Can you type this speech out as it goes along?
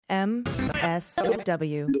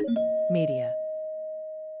MSW Media.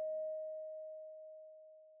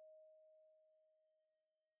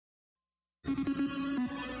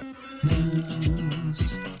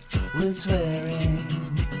 News with swearing.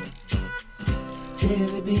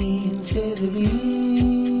 Daily beans, daily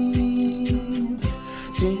beans.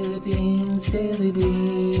 Daily beans, daily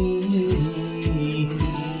beans.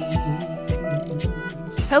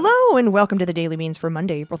 Hello and welcome to the Daily Beans for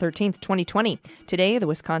Monday, April 13th, 2020. Today, the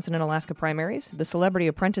Wisconsin and Alaska primaries, the Celebrity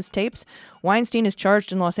Apprentice tapes, Weinstein is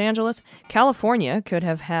charged in Los Angeles, California could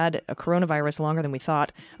have had a coronavirus longer than we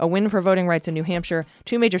thought, a win for voting rights in New Hampshire,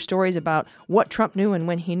 two major stories about what Trump knew and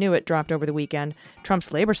when he knew it dropped over the weekend,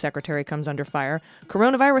 Trump's labor secretary comes under fire,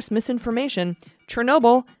 coronavirus misinformation,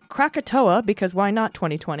 Chernobyl, Krakatoa, because why not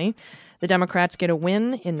 2020? The Democrats get a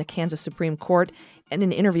win in the Kansas Supreme Court, and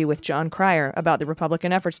an interview with Jon Cryer about the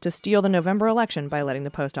Republican efforts to steal the November election by letting the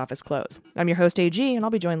post office close. I'm your host, AG, and I'll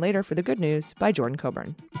be joined later for the good news by Jordan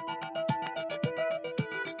Coburn.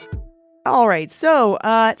 All right, so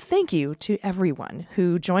thank you to everyone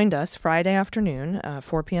who joined us Friday afternoon,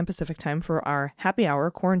 4 p.m. Pacific time, for our happy hour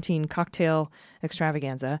quarantine cocktail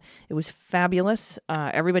extravaganza. It was fabulous.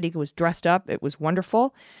 Everybody was dressed up. It was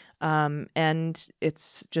wonderful. And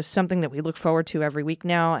it's just something that we look forward to every week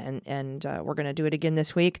now, and we're going to do it again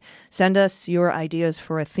this week. Send us your ideas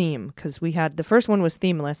for a theme, because we had, the first one was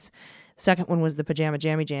themeless, second one was the Pajama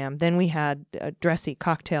Jammy Jam, then we had a dressy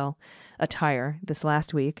cocktail attire this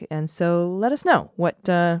last week, and so let us know what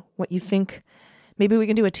you think. Maybe we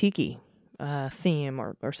can do a tiki theme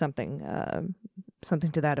or something,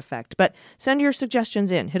 something to that effect. But send your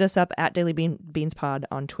suggestions in. Hit us up at Daily Beans Pod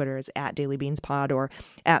on Twitter. It's at Daily Beans Pod or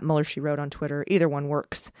at Mueller She Wrote on Twitter. Either one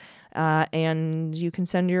works. And you can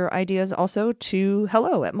send your ideas also to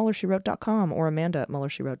hello@MuellerSheWrote.com or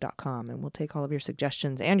Amanda@MuellerSheWrote.com. And we'll take all of your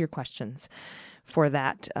suggestions and your questions for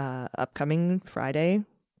that upcoming Friday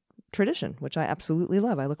tradition, which I absolutely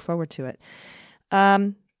love. I look forward to it.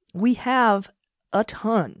 We have a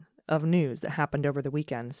ton of news that happened over the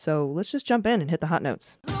weekend. So let's just jump in and hit the hot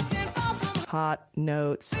notes. Hot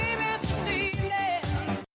notes.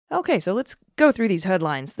 Okay, so let's go through these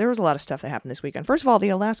headlines. There was a lot of stuff that happened this weekend. First of all, the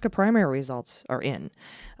Alaska primary results are in.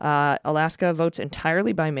 Alaska votes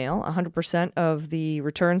entirely by mail. 100% of the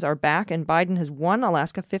returns are back, and Biden has won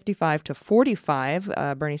Alaska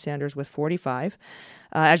 55-45, Bernie Sanders with 45.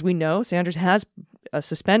 As we know, Sanders has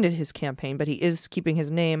suspended his campaign, but he is keeping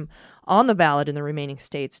his name on the ballot in the remaining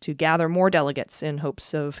states to gather more delegates in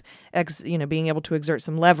hopes of being able to exert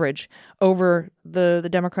some leverage over the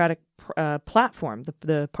Democratic platform,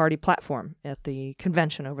 the party platform at the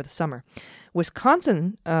convention over the summer.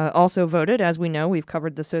 Wisconsin also voted. As we know, we've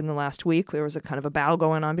covered this in the last week. There was a kind of a battle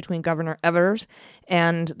going on between Governor Evers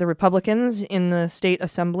and the Republicans in the state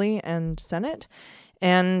assembly and Senate.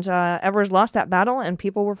 And Evers lost that battle, and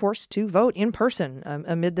people were forced to vote in person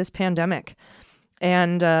amid this pandemic.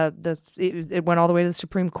 And it went all the way to the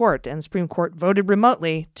Supreme Court, and the Supreme Court voted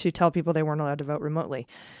remotely to tell people they weren't allowed to vote remotely.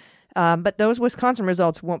 But those Wisconsin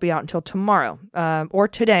results won't be out until tomorrow, or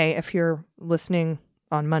today if you're listening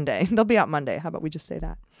on Monday. They'll be out Monday. How about we just say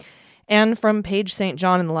that? And from Paige St.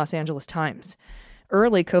 John in the Los Angeles Times.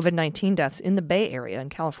 Early COVID-19 deaths in the Bay Area in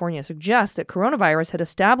California suggest that coronavirus had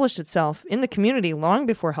established itself in the community long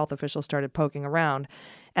before health officials started poking around,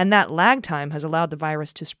 and that lag time has allowed the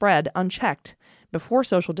virus to spread unchecked before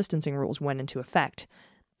social distancing rules went into effect.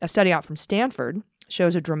 A study out from Stanford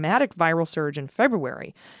shows a dramatic viral surge in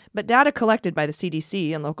February, but data collected by the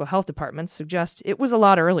CDC and local health departments suggests it was a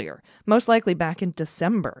lot earlier, most likely back in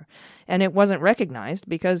December. And it wasn't recognized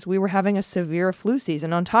because we were having a severe flu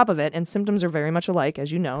season on top of it, and symptoms are very much alike,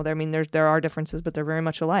 as you know. I mean, there are differences, but they're very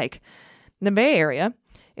much alike. The Bay Area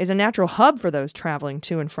is a natural hub for those traveling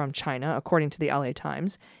to and from China, according to the LA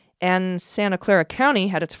Times. And Santa Clara County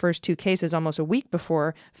had its first two cases almost a week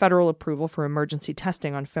before federal approval for emergency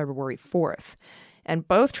testing on February 4th. And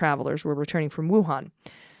both travelers were returning from Wuhan.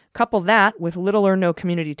 Couple that with little or no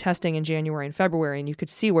community testing in January and February, and you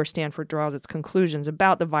could see where Stanford draws its conclusions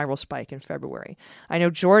about the viral spike in February. I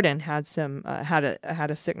know Jordan had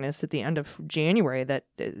a sickness at the end of January that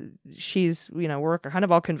we're kind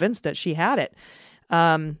of all convinced that she had it.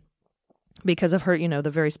 Because of her, the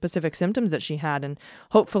very specific symptoms that she had. And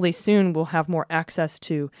hopefully soon we'll have more access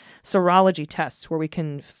to serology tests where we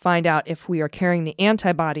can find out if we are carrying the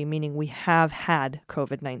antibody, meaning we have had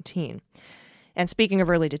COVID-19. And speaking of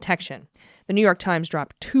early detection, the New York Times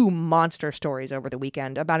dropped two monster stories over the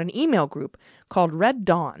weekend about an email group called Red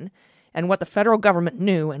Dawn and what the federal government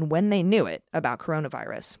knew and when they knew it about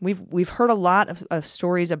coronavirus. We've heard a lot of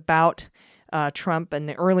stories about Trump and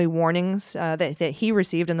the early warnings that he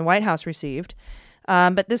received and the White House received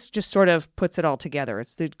But this just sort of puts it all together.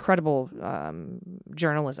 It's the credible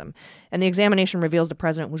journalism. And the examination reveals the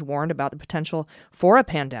president was warned about the potential for a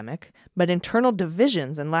pandemic, but internal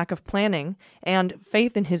divisions and lack of planning and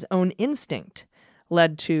faith in his own instinct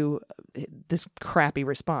led to this crappy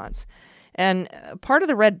response. And part of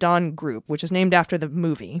the Red Dawn group, which is named after the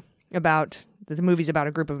movie's about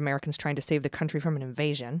a group of Americans trying to save the country from an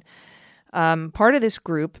invasion. Part of this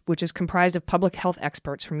group, which is comprised of public health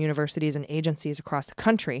experts from universities and agencies across the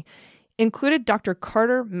country, included Dr.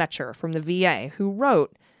 Carter Metcher from the VA, who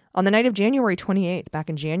wrote on the night of January 28th, back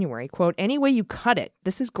in January, quote, "Any way you cut it,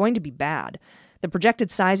 this is going to be bad. The projected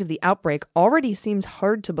size of the outbreak already seems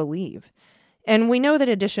hard to believe." And we know that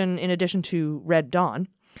in addition to Red Dawn,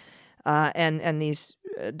 and these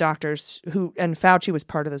doctors and Fauci was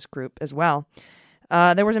part of this group as well.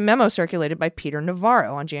 There was a memo circulated by Peter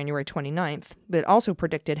Navarro on January 29th that also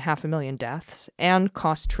predicted 500,000 deaths and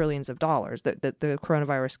cost trillions of dollars, that the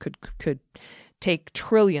coronavirus could take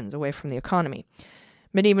trillions away from the economy.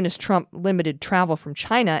 But even as Trump limited travel from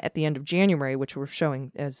China at the end of January, which we're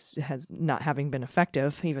showing as not having been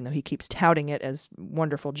effective, even though he keeps touting it as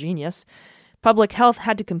wonderful genius, public health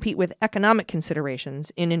had to compete with economic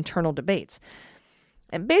considerations in internal debates.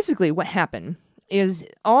 And basically what happened is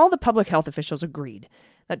all the public health officials agreed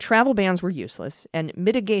that travel bans were useless and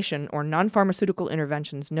mitigation or non-pharmaceutical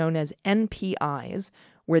interventions known as NPIs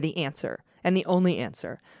were the answer, and the only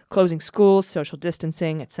answer, closing schools, social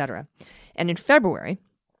distancing, etc. And in February,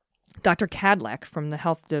 Dr. Kadlec from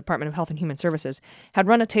the Department of Health and Human Services had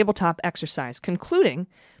run a tabletop exercise concluding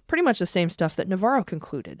pretty much the same stuff that Navarro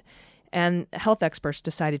concluded. And health experts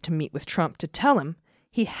decided to meet with Trump to tell him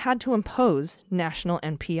he had to impose national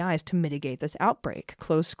NPIs to mitigate this outbreak,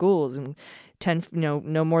 close schools and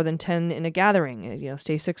no more than 10 in a gathering,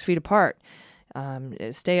 stay 6 feet apart,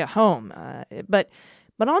 stay at home. But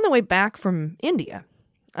on the way back from India,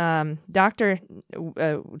 Trump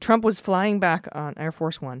was flying back on Air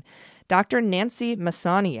Force One. Dr. Nancy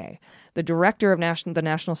Messonnier, the director of the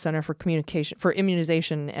National Center for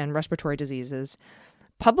Immunization and Respiratory Diseases,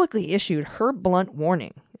 publicly issued her blunt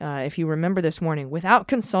warning, if you remember this warning, without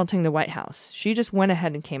consulting the White House. She just went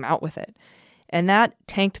ahead and came out with it. And that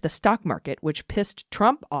tanked the stock market, which pissed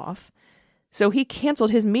Trump off. So he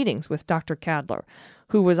canceled his meetings with Dr. Kadler,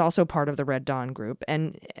 who was also part of the Red Dawn group.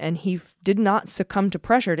 And he did not succumb to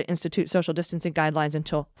pressure to institute social distancing guidelines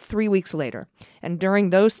until 3 weeks later. And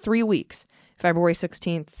during those 3 weeks, February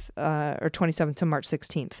 16th or 27th to March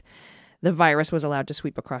 16th, the virus was allowed to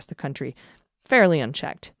sweep across the country fairly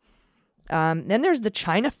unchecked. Then there's the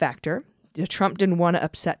China factor. Trump didn't want to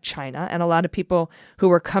upset China, and a lot of people who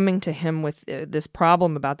were coming to him with this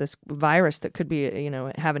problem about this virus that could be,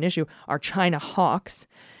 have an issue are China hawks.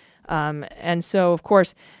 And so, of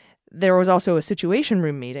course, there was also a Situation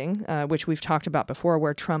Room meeting, which we've talked about before,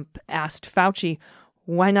 where Trump asked Fauci,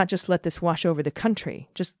 why not just let this wash over the country?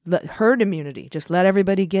 Just let herd immunity, just let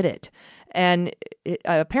everybody get it. And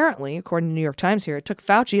apparently, according to the New York Times here, it took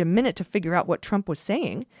Fauci a minute to figure out what Trump was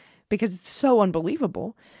saying because it's so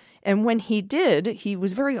unbelievable. And when he did, he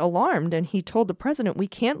was very alarmed and he told the president, we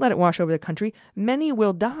can't let it wash over the country. Many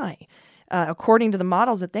will die. According to the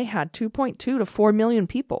models that they had, 2.2 to 4 million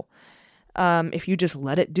people if you just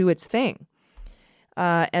let it do its thing.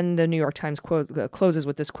 And the New York Times closes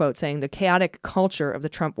with this quote saying, the chaotic culture of the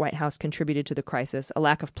Trump White House contributed to the crisis. A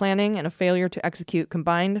lack of planning and a failure to execute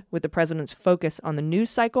combined with the president's focus on the news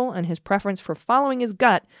cycle and his preference for following his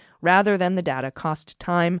gut rather than the data cost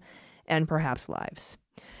time and perhaps lives.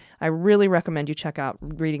 I really recommend you check out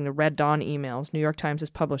reading the Red Dawn emails. New York Times has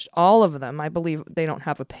published all of them. I believe they don't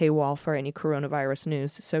have a paywall for any coronavirus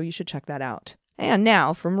news, so you should check that out. And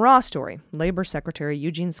now, from Raw Story, Labor Secretary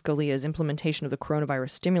Eugene Scalia's implementation of the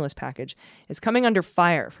coronavirus stimulus package is coming under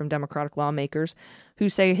fire from Democratic lawmakers who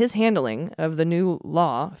say his handling of the new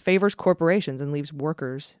law favors corporations and leaves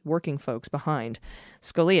working folks behind.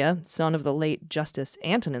 Scalia, son of the late Justice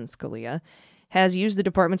Antonin Scalia, has used the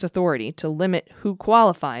department's authority to limit who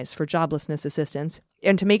qualifies for joblessness assistance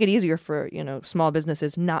and to make it easier for, small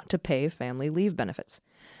businesses not to pay family leave benefits.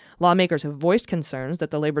 Lawmakers have voiced concerns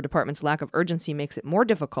that the Labor Department's lack of urgency makes it more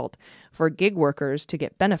difficult for gig workers to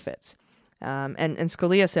get benefits. And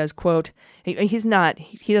Scalia says, quote, he has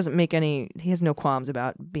no qualms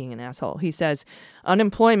about being an asshole. He says,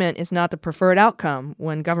 unemployment is not the preferred outcome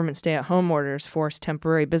when government stay-at-home orders force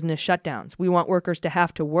temporary business shutdowns. We want workers to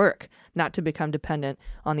have to work, not to become dependent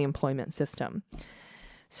on the employment system.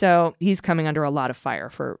 So he's coming under a lot of fire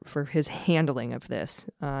for his handling of this,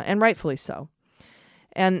 and rightfully so.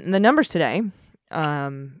 And the numbers today,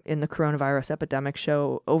 in the coronavirus epidemic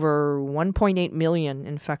show over 1.8 million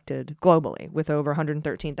infected globally, with over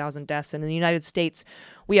 113,000 deaths. And in the United States,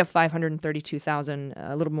 we have 532,000,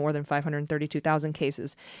 a little more than 532,000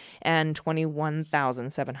 cases and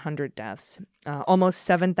 21,700 deaths, almost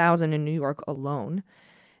 7,000 in New York alone.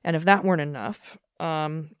 And if that weren't enough,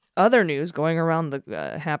 other news going around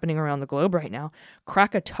happening around the globe right now: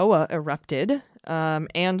 Krakatoa erupted,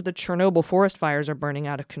 and the Chernobyl forest fires are burning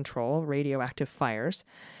out of control, radioactive fires.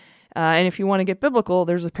 And if you want to get biblical,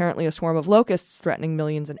 there's apparently a swarm of locusts threatening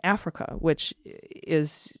millions in Africa, which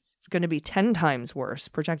is going to be 10 times worse,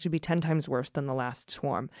 projected to be 10 times worse than the last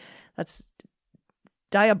swarm. That's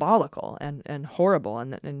diabolical and horrible,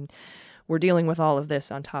 and we're dealing with all of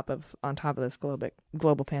this on top of this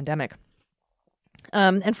global pandemic.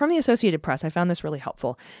 And from the Associated Press, I found this really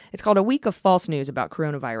helpful. It's called A Week of False News About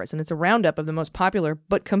Coronavirus, and it's a roundup of the most popular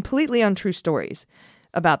but completely untrue stories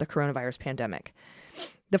about the coronavirus pandemic.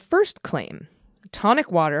 The first claim: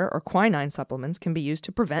 tonic water or quinine supplements can be used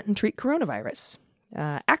to prevent and treat coronavirus.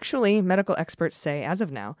 Actually, medical experts say, as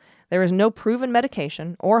of now, there is no proven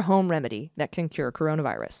medication or home remedy that can cure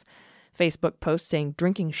coronavirus. Facebook post saying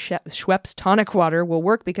drinking Schweppes tonic water will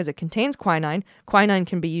work because it contains quinine. Quinine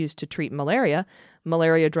can be used to treat malaria.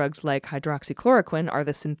 Malaria drugs like hydroxychloroquine are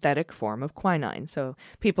the synthetic form of quinine. So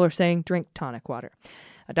people are saying drink tonic water.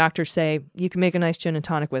 Doctors say you can make a nice gin and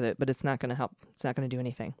tonic with it, but it's not going to help. It's not going to do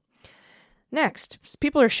anything. Next,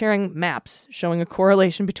 people are sharing maps showing a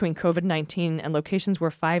correlation between COVID-19 and locations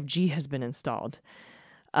where 5G has been installed.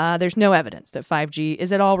 There's no evidence that 5G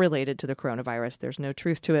is at all related to the coronavirus. There's no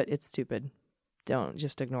truth to it. It's stupid. Don't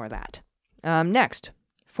just ignore that. Next,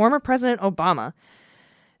 former President Obama.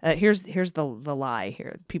 Here's the lie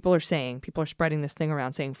here. People are spreading this thing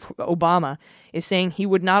around saying Obama is saying he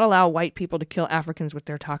would not allow white people to kill Africans with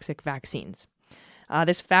their toxic vaccines.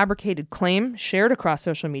 This fabricated claim, shared across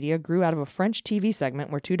social media, grew out of a French TV segment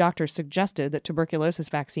where two doctors suggested that tuberculosis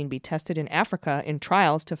vaccine be tested in Africa in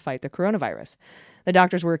trials to fight the coronavirus. The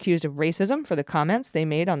doctors were accused of racism for the comments they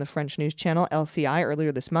made on the French news channel LCI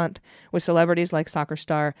earlier this month, with celebrities like soccer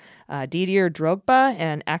star Didier Drogba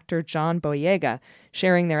and actor John Boyega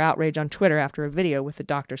sharing their outrage on Twitter after a video with the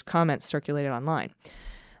doctors' comments circulated online.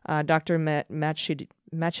 Dr.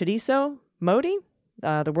 Matshidiso Modi,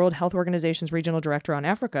 the World Health Organization's regional director on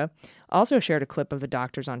Africa, also shared a clip of the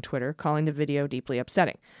doctors on Twitter, calling the video deeply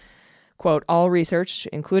upsetting. Quote, all research,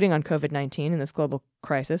 including on COVID-19 in this global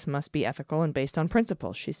crisis, must be ethical and based on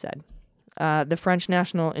principles, she said. The French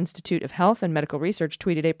National Institute of Health and Medical Research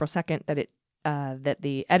tweeted April 2nd that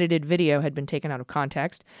the edited video had been taken out of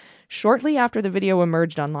context. Shortly after the video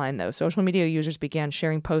emerged online, though, social media users began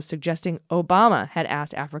sharing posts suggesting Obama had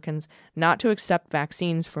asked Africans not to accept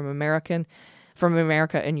vaccines from America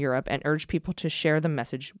and Europe and urged people to share the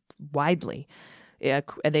message widely.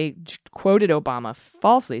 They quoted Obama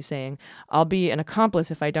falsely saying, I'll be an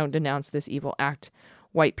accomplice if I don't denounce this evil act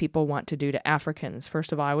white people want to do to Africans.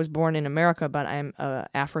 First of all, I was born in America, but I'm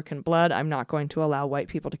African blood. I'm not going to allow white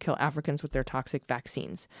people to kill Africans with their toxic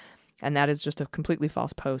vaccines. And that is just a completely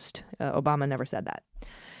false post. Obama never said that.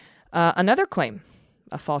 Another claim,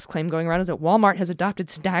 a false claim going around, is that Walmart has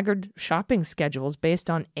adopted staggered shopping schedules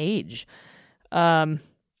based on age.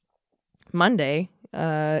 Monday,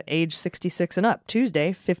 age 66 and up.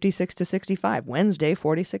 Tuesday, 56 to 65. Wednesday,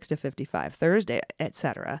 46 to 55. Thursday,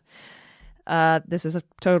 etc. This is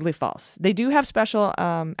totally false. They do have special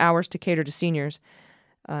hours to cater to seniors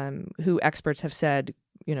who experts have said,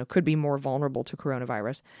 could be more vulnerable to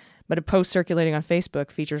coronavirus. But a post circulating on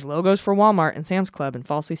Facebook features logos for Walmart and Sam's Club and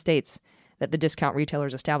falsely states that the discount retailer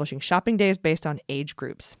is establishing shopping days based on age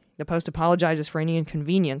groups. The post apologizes for any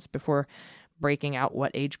inconvenience before breaking out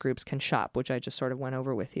what age groups can shop, which I just sort of went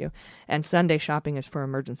over with you. And Sunday shopping is for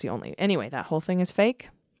emergency only. Anyway, that whole thing is fake.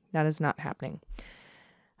 That is not happening.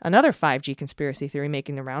 Another 5G conspiracy theory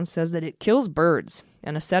making the rounds says that it kills birds,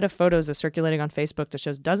 and a set of photos is circulating on Facebook that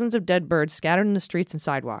shows dozens of dead birds scattered in the streets and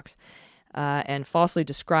sidewalks, and falsely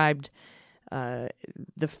described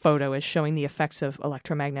the photo as showing the effects of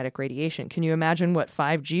electromagnetic radiation. Can you imagine what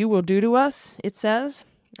 5G will do to us, it says?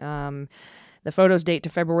 The photos date to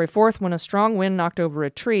February 4th when a strong wind knocked over a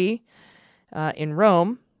tree in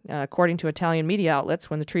Rome. According to Italian media outlets,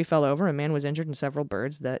 when the tree fell over, a man was injured and several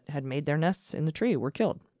birds that had made their nests in the tree were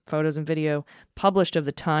killed. Photos and video published of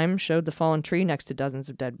the time showed the fallen tree next to dozens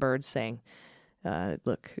of dead birds, saying,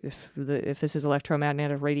 look, if this is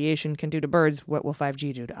electromagnetic radiation can do to birds, what will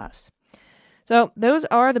 5G do to us? So those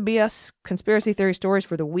are the BS conspiracy theory stories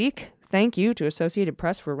for the week. Thank you to Associated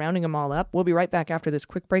Press for rounding them all up. We'll be right back after this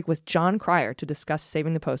quick break with Jon Cryer to discuss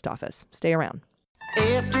saving the post office. Stay around.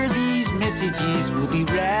 After these messages, we'll be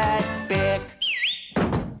right back.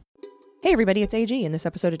 Hey everybody, it's AG, and this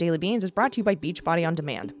episode of Daily Beans is brought to you by Beachbody On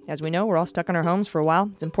Demand. As we know, we're all stuck in our homes for a while.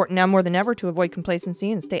 It's important now more than ever to avoid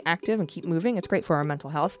complacency and stay active and keep moving. It's great for our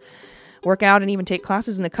mental health. Work out and even take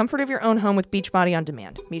classes in the comfort of your own home with Beachbody On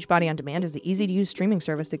Demand. Beachbody On Demand is the easy-to-use streaming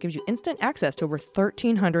service that gives you instant access to over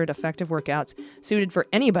 1,300 effective workouts suited for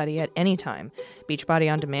anybody at any time.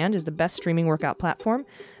 Beachbody On Demand is the best streaming workout platform.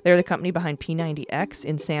 They're the company behind P90X,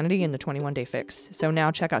 Insanity, and the 21-Day Fix. So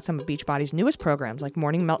now check out some of Beachbody's newest programs like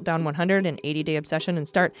Morning Meltdown 100 and 80-Day Obsession and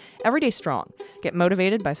start every day strong. Get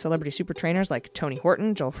motivated by celebrity super trainers like Tony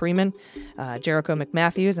Horton, Joel Freeman, Jericho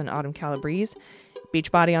McMatthews, and Autumn Calabrese.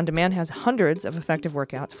 Beachbody On Demand has hundreds of effective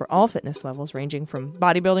workouts for all fitness levels, ranging from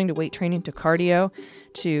bodybuilding to weight training to cardio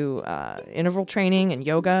to interval training and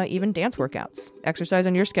yoga, even dance workouts. Exercise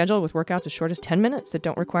on your schedule with workouts as short as 10 minutes that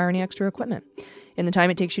don't require any extra equipment. In the time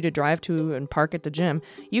it takes you to drive to and park at the gym,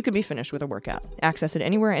 you could be finished with a workout. Access it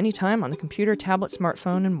anywhere, anytime on the computer, tablet,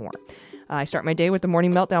 smartphone, and more. I start my day with the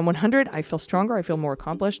Morning Meltdown 100. I feel stronger. I feel more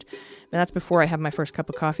accomplished. And that's before I have my first cup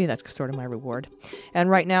of coffee. That's sort of my reward. And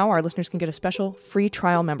right now, our listeners can get a special free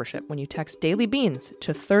trial membership when you text Daily Beans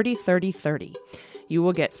to 303030. You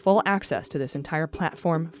will get full access to this entire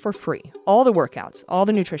platform for free. All the workouts, all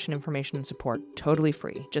the nutrition information and support, totally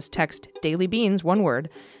free. Just text Daily Beans, one word,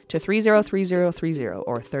 to 303030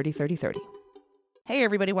 or 303030. Hey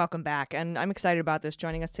everybody, welcome back, and I'm excited about this.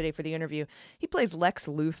 Joining us today for the interview, he plays Lex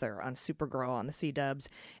Luthor on Supergirl on the C-Dubs,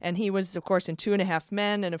 and he was, of course, in 2.5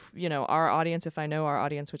 Men, and if you know our audience, if I know our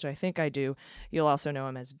audience, which I think I do, you'll also know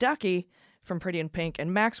him as Ducky from Pretty in Pink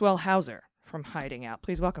and Maxwell Hauser from Hiding Out.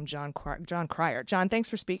 Please welcome Jon Cryer. Jon, thanks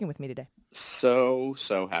for speaking with me today. So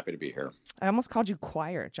happy to be here. I almost called you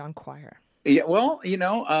Cryer, Jon Cryer. Yeah, well, you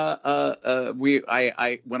know, when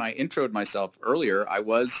I introed myself earlier, I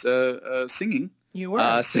was singing. You were.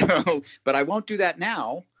 But I won't do that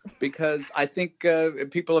now because I think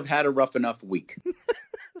people have had a rough enough week.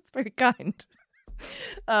 That's very kind.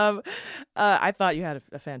 I thought you had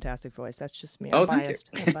a fantastic voice. That's just me. I'm biased.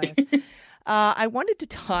 I'm biased. I wanted to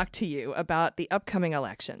talk to you about the upcoming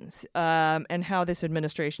elections and how this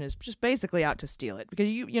administration is just basically out to steal it. Because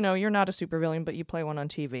you know, you're not a supervillain, but you play one on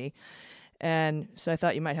TV. And so I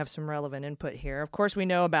thought you might have some relevant input here. Of course, we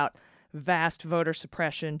know about vast voter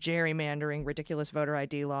suppression, gerrymandering, ridiculous voter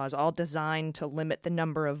ID laws, all designed to limit the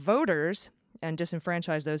number of voters and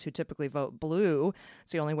disenfranchise those who typically vote blue.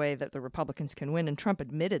 It's the only way that the Republicans can win, and Trump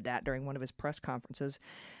admitted that during one of his press conferences.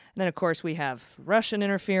 And then, of course, we have Russian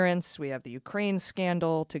interference. We have the Ukraine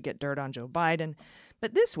scandal to get dirt on Joe Biden.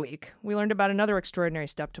 But this week, we learned about another extraordinary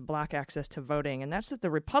step to block access to voting, and that's that the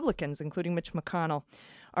Republicans, including Mitch McConnell,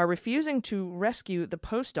 are refusing to rescue the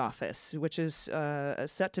post office, which is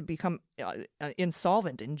set to become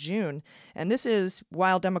insolvent in June. And this is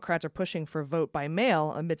while Democrats are pushing for vote by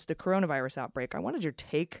mail amidst the coronavirus outbreak. I wanted your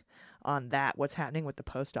take on that, what's happening with the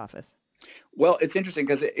post office. Well, it's interesting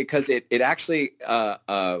because it actually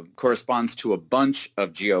corresponds to a bunch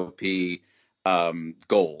of GOP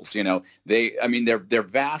goals. You know, their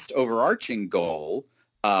vast overarching goal,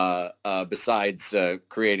 besides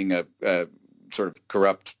creating a sort of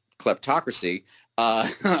corrupt kleptocracy,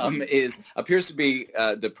 appears to be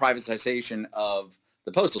the privatization of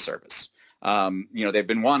the Postal Service. You know, they've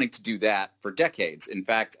been wanting to do that for decades. In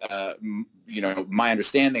fact, you know, my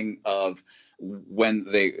understanding of when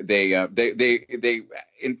they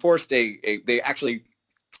enforced they actually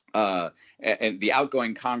and the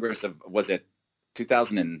outgoing Congress of, was it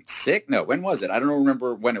 2006? No, when was it? I don't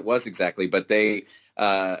remember when it was exactly, but they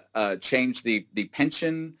changed the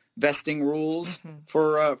pension vesting rules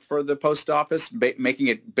for the post office, making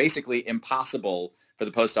it basically impossible for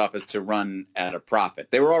the post office to run at a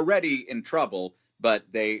profit. They were already in trouble, but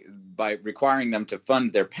by requiring them to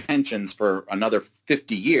fund their pensions for another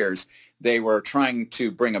 50 years, they were trying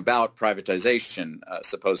to bring about privatization,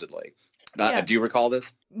 supposedly. Yeah. Do you recall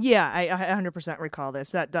this? Yeah, I 100% recall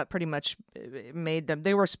this. That pretty much made them,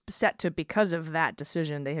 they were set to, because of that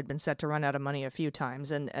decision, they had been set to run out of money a few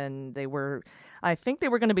times. And they were, I think they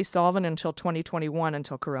were going to be solvent until 2021,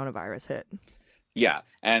 until coronavirus hit. Yeah.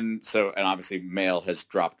 And obviously mail has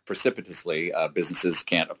dropped precipitously. Businesses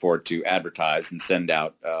can't afford to advertise and send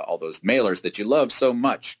out all those mailers that you love so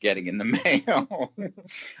much getting in the mail.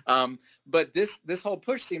 But this whole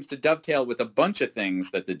push seems to dovetail with a bunch of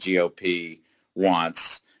things that the GOP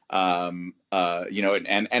wants, you know,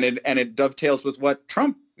 and it dovetails with what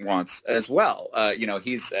Trump wants as well. You know,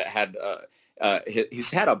 he's had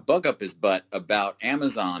a bug up his butt about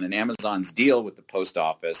Amazon and Amazon's deal with the post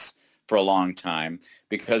office for a long time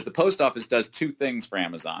because the post office does two things for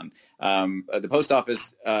Amazon. The post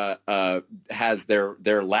office has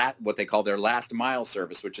what they call their last mile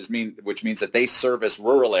service, which means that they service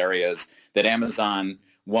rural areas that Amazon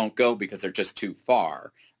won't go because they're just too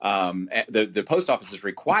far. The post office is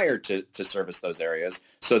required to service those areas,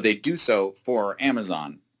 so they do so for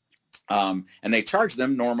Amazon, and they charge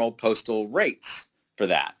them normal postal rates for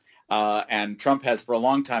that. And Trump has for a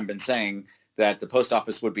long time been saying that the post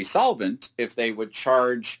office would be solvent if they would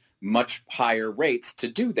charge much higher rates to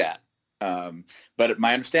do that. But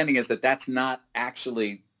my understanding is that that's not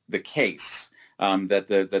actually the case, that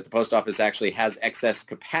the post office actually has excess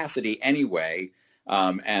capacity anyway,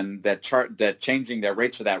 and that changing their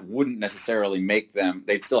rates for that wouldn't necessarily make them,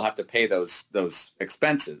 they'd still have to pay those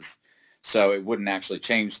expenses. So it wouldn't actually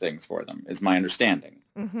change things for them, is my understanding.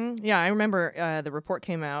 Mm-hmm. Yeah, I remember the report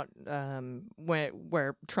came out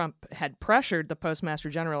where Trump had pressured the Postmaster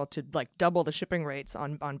General to double the shipping rates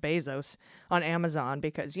on Bezos on Amazon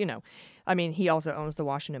because, he also owns the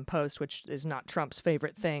Washington Post, which is not Trump's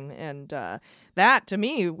favorite thing. And that, to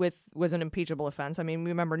me, was an impeachable offense. I mean,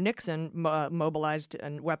 remember Nixon mobilized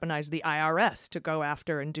and weaponized the IRS to go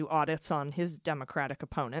after and do audits on his Democratic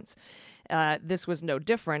opponents. This was no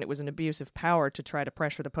different. It was an abuse of power to try to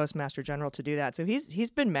pressure the Postmaster General to do that. So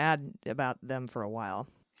he's been mad about them for a while.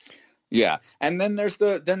 Yeah, and then there's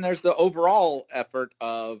the overall effort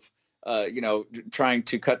of trying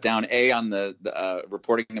to cut down on the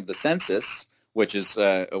reporting of the census, which is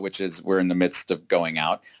we're in the midst of going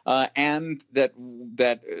out, and that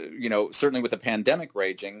certainly with the pandemic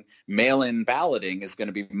raging, mail-in balloting is going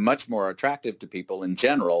to be much more attractive to people in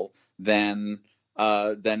general than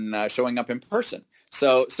showing up in person.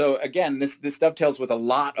 So again, this dovetails with a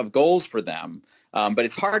lot of goals for them, but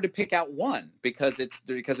it's hard to pick out one because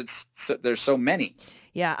there's so many.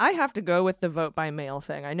 Yeah, I have to go with the vote by mail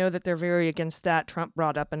thing. I know that they're very against that. Trump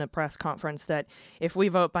brought up in a press conference that if we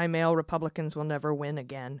vote by mail, Republicans will never win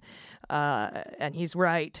again, and he's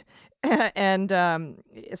right. And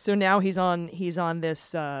so now he's on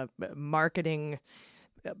this marketing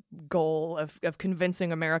goal of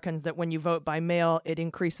convincing Americans that when you vote by mail, it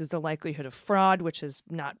increases the likelihood of fraud, which has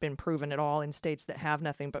not been proven at all in states that have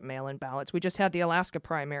nothing but mail-in ballots. We just had the Alaska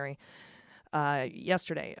primary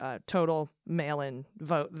yesterday, total mail-in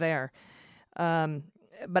vote there.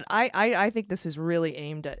 But I think this is really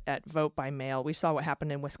aimed at vote by mail. We saw what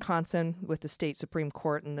happened in Wisconsin with the state Supreme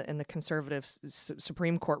Court and the conservative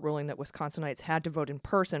Supreme Court ruling that Wisconsinites had to vote in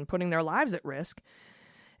person, putting their lives at risk.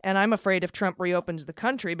 And I'm afraid if Trump reopens the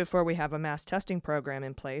country before we have a mass testing program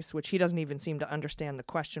in place, which he doesn't even seem to understand the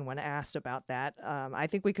question when asked about that, I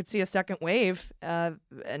think we could see a second wave, and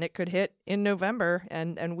it could hit in November,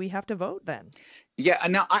 and we have to vote then. Yeah,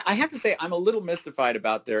 now I have to say I'm a little mystified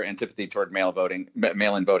about their antipathy toward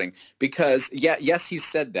mail-in voting, because, yes, he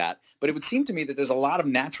said that, but it would seem to me that there's a lot of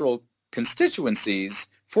natural constituencies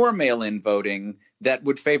for mail-in voting that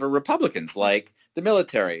would favor Republicans, like the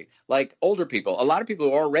military, like older people. A lot of people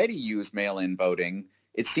who already use mail-in voting,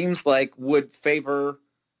 it seems like, would favor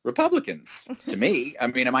Republicans to me. I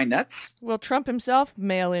mean, am I nuts? Well, Trump himself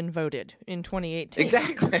mail-in voted in 2018.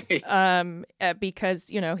 Exactly. Because,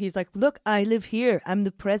 he's like, look, I live here. I'm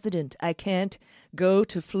the president. I can't go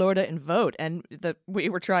to Florida and vote. And we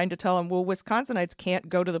were trying to tell him, well, Wisconsinites can't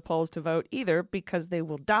go to the polls to vote either because they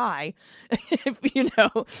will die,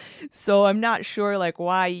 So I'm not sure,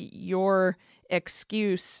 why your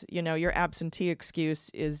excuse, your absentee excuse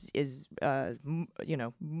is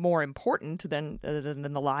more important than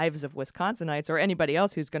the lives of Wisconsinites or anybody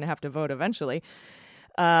else who's going to have to vote eventually.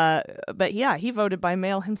 But yeah, he voted by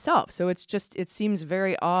mail himself. So it seems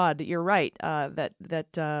very odd. You're right, that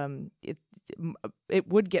it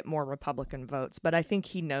would get more Republican votes, but I think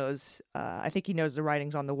he knows. I think he knows the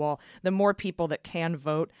writing's on the wall. The more people that can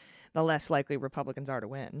vote, the less likely Republicans are to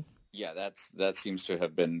win. Yeah, that seems to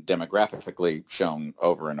have been demographically shown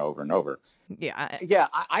over and over and over. Yeah,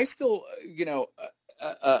 I still,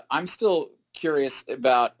 I'm still curious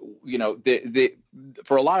about,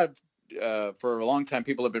 for a long time,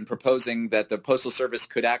 people have been proposing that the Postal Service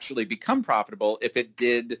could actually become profitable if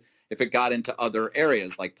it got into other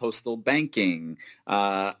areas like postal banking.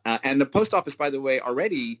 And the post office, by the way,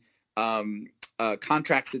 already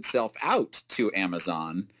contracts itself out to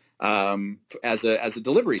Amazon as a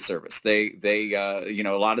delivery service. They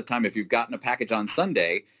a lot of time, if you've gotten a package on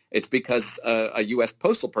Sunday, it's because a U.S.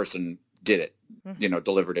 postal person did it,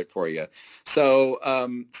 delivered it for you. So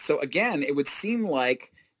again, it would seem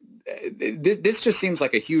like this just seems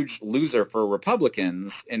like a huge loser for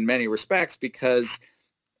Republicans in many respects because,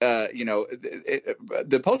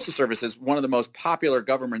 the Postal Service is one of the most popular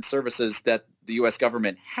government services that the U.S.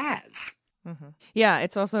 government has. Mm-hmm. Yeah,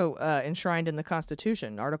 it's also enshrined in the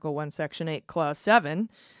Constitution. Article 1, Section 8, Clause 7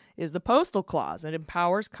 is the Postal Clause. It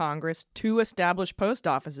empowers Congress to establish post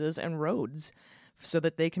offices and roads so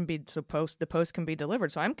that the post can be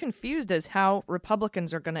delivered. So I'm confused as how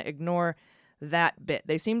Republicans are going to ignore that bit.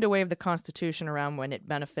 They seem to wave the Constitution around when it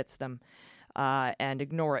benefits them and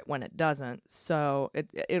ignore it when it doesn't. So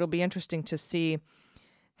it'll be interesting to see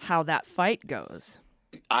how that fight goes.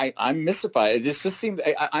 I'm mystified. This just seems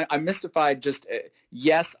I'm mystified. Just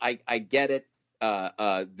yes, I get it.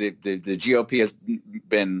 The GOP has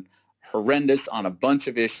been horrendous on a bunch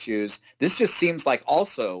of issues. This just seems like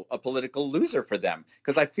also a political loser for them,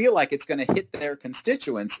 because I feel like it's going to hit their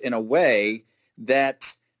constituents in a way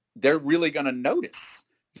that they're really going to notice.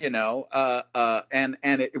 And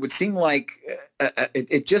it would seem like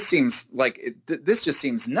it just seems like this just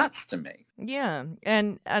seems nuts to me. Yeah,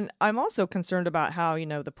 and I'm also concerned about how,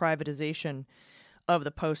 the privatization of the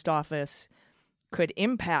post office could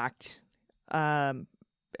impact, this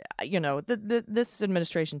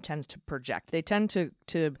administration tends to project. They tend to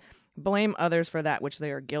blame others for that which they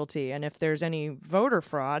are guilty. And if there's any voter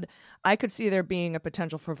fraud, I could see there being a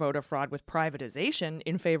potential for voter fraud with privatization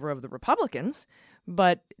in favor of the Republicans,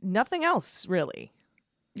 but nothing else really.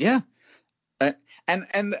 Yeah.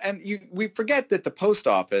 We forget that the post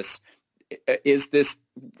office is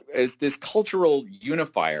this cultural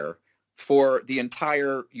unifier for the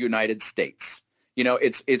entire United States.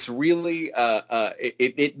 It's really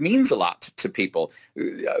it means a lot to people.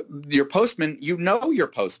 Your postman, your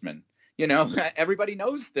postman. Everybody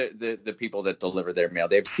knows the people that deliver their mail.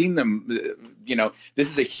 They've seen them.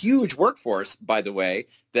 This is a huge workforce, by the way,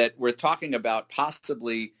 that we're talking about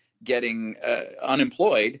possibly getting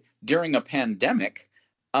unemployed during a pandemic.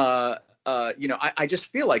 I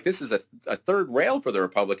just feel like this is a third rail for the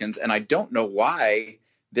Republicans, and I don't know why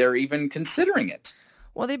they're even considering it.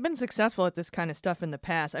 Well, they've been successful at this kind of stuff in the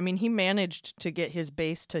past. I mean, he managed to get his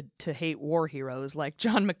base to hate war heroes like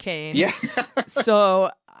John McCain. Yeah. So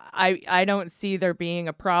I don't see there being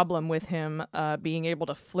a problem with him being able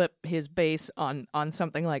to flip his base on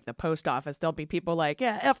something like the post office. There'll be people like,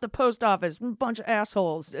 yeah, F the post office, a bunch of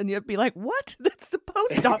assholes. And you'd be like, what? That's the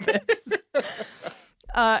post office.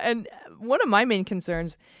 And one of my main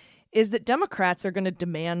concerns is that Democrats are going to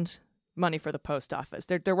demand money for the post office.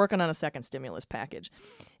 They're working on a second stimulus package,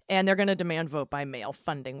 and they're going to demand vote by mail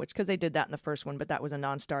funding, because they did that in the first one, but that was a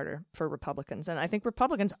non-starter for Republicans. And I think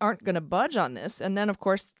Republicans aren't going to budge on this. And then, of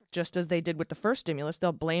course, just as they did with the first stimulus,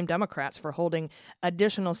 they'll blame Democrats for holding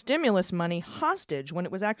additional stimulus money hostage when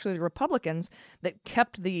it was actually the Republicans that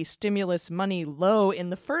kept the stimulus money low in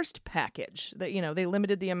the first package. That they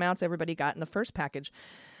limited the amounts everybody got in the first package.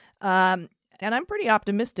 And I'm pretty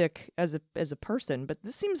optimistic as a person, but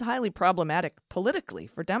this seems highly problematic politically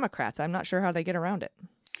for Democrats. I'm not sure how they get around it.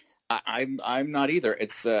 I'm not either.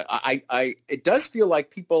 It's it does feel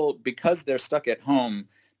like people, because they're stuck at home,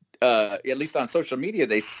 at least on social media,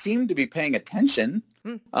 they seem to be paying attention.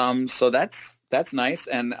 So that's nice.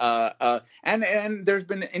 And there's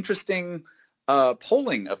been interesting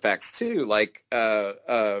polling effects too. Like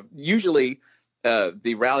usually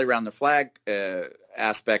the rally around the flag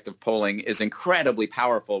aspect of polling is incredibly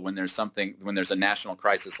powerful when there's a national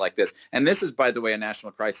crisis like this. And this is, by the way, a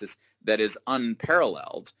national crisis that is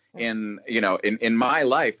unparalleled in my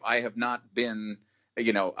life. I have not been,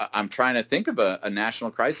 I'm trying to think of a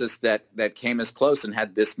national crisis that came as close and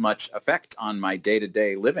had this much effect on my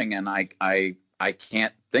day-to-day living. And I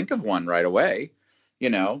can't think of one right away,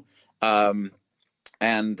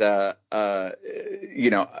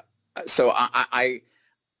 so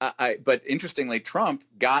but interestingly, Trump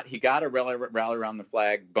got a rally around the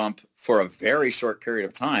flag bump for a very short period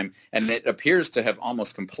of time, and it appears to have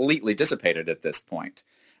almost completely dissipated at this point,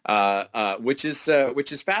 which is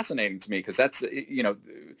fascinating to me, because that's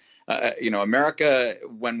America,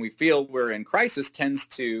 when we feel we're in crisis, tends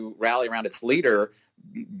to rally around its leader,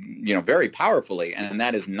 very powerfully, and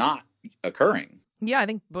that is not occurring. Yeah, I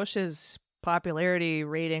think Bush's popularity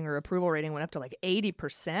rating or approval rating went up to like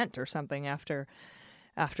 80% or something after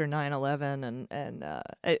 9/11,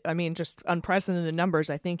 and just unprecedented numbers.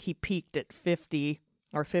 I think he peaked at 50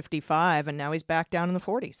 or 55, and now he's back down in the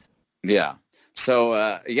 40s. Yeah. So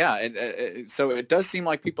so it does seem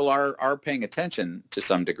like people are paying attention to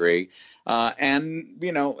some degree, and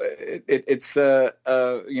it's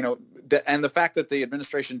and the fact that the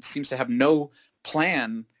administration seems to have no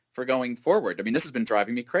plan for going forward. I mean, this has been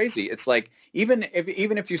driving me crazy. It's like even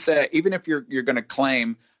if you're going to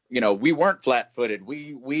claim we weren't flat-footed.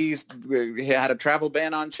 We had a travel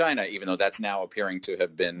ban on China, even though that's now appearing to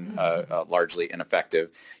have been largely ineffective.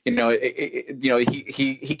 He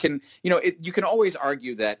can. You can always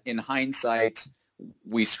argue that in hindsight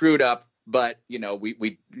we screwed up, but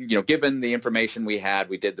we given the information we had,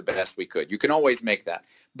 we did the best we could. You can always make that,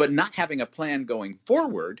 but not having a plan going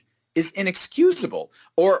forward is inexcusable.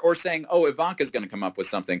 Or saying, oh, Ivanka's going to come up with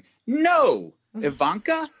something. No,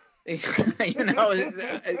 Ivanka.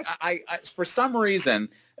 I for some reason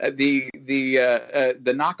the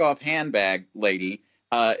knockoff handbag lady,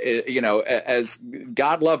 as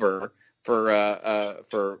God love her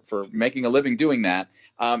for making a living doing that,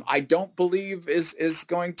 I don't believe is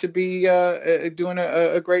going to be doing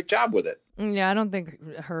a great job with it. Yeah, I don't think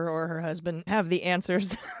her or her husband have the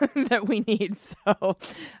answers that we need. So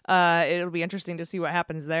it'll be interesting to see what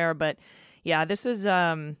happens there. But yeah, this is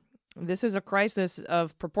a crisis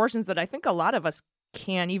of proportions that I think a lot of us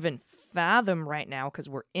can't even fathom right now because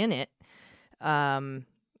we're in it.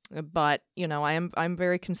 But I'm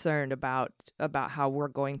very concerned about how we're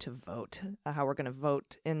going to vote,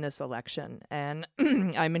 in this election, and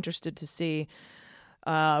I'm interested to see,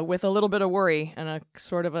 with a little bit of worry and a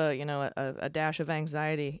sort of a dash of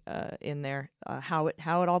anxiety in there, how it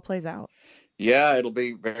all plays out. Yeah, it'll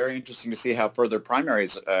be very interesting to see how further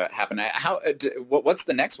primaries happen. What's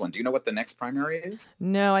the next one? Do you know what the next primary is?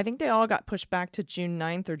 No, I think they all got pushed back to June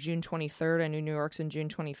 9th or June 23rd. I knew New York's in June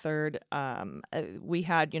 23rd. We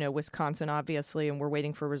had, Wisconsin, obviously, and we're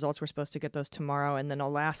waiting for results. We're supposed to get those tomorrow. And then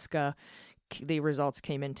Alaska, the results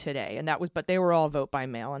came in today. And but they were all vote by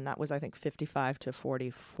mail. And that was, I think, 55 to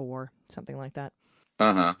 44, something like that.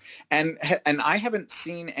 Uh-huh. And I haven't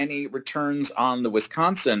seen any returns on the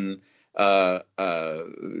Wisconsin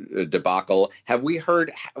debacle. Have we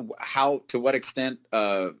heard to what extent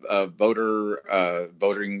voting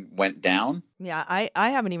went down? Yeah, I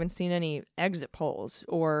haven't even seen any exit polls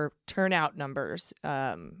or turnout numbers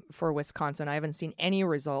for Wisconsin. I haven't seen any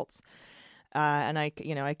results. And I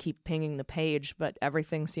keep pinging the page, but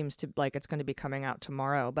everything seems to like it's going to be coming out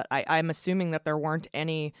tomorrow. But I'm assuming that there weren't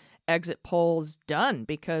any exit polls done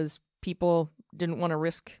because people didn't want to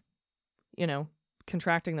risk,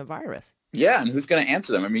 contracting the virus. Yeah, and who's going to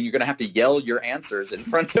answer them? I mean, you're going to have to yell your answers in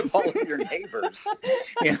front of all of your neighbors.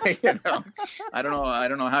 I don't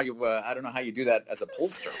know how you do that as a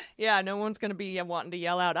pollster. Yeah, no one's going to be wanting to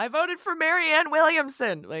yell out, "I voted for Marianne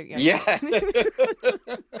Williamson." Yeah.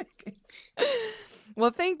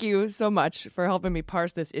 Well, thank you so much for helping me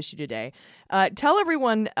parse this issue today. Tell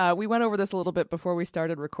everyone, we went over this a little bit before we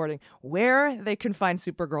started recording, where they can find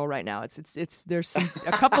Supergirl right now. There's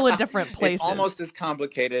a couple of different places. It's almost as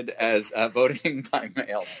complicated as voting by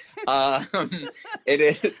mail. It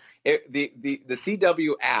is the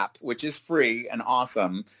CW app, which is free and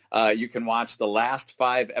awesome. You can watch the last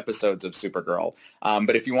 5 episodes of Supergirl.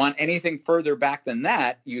 But if you want anything further back than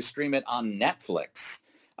that, you stream it on Netflix.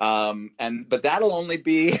 But that'll only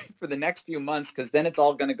be for the next few months because then it's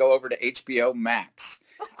all going to go over to HBO Max.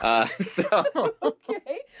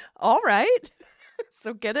 Okay. All right.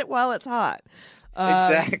 So get it while it's hot.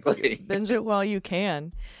 Exactly. Binge it while you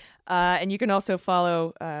can. And you can also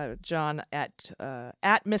follow Jon at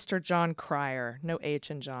Mr. Jon Cryer, no H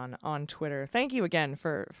in John, on Twitter. Thank you again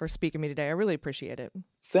for speaking to me today. I really appreciate it.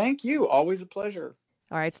 Thank you. Always a pleasure.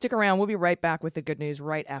 All right, stick around. We'll be right back with the good news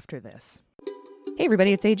right after this. Hey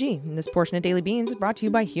everybody, it's AG, and this portion of Daily Beans is brought to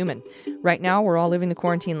you by Human. Right now, we're all living the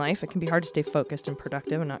quarantine life. It can be hard to stay focused and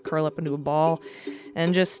productive and not curl up into a ball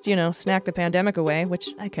and just, snack the pandemic away, which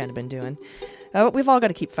I kind of been doing. But we've all got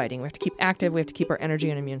to keep fighting. We have to keep active. We have to keep our energy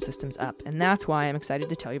and immune systems up. And that's why I'm excited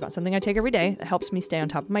to tell you about something I take every day that helps me stay on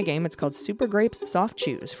top of my game. It's called Super Grapes Soft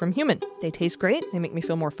Chews from Human. They taste great. They make me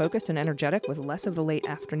feel more focused and energetic with less of the late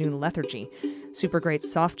afternoon lethargy. Super Grapes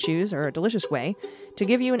Soft Chews are a delicious way to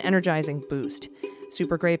give you an energizing boost.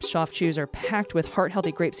 Super Grapes Soft Chews are packed with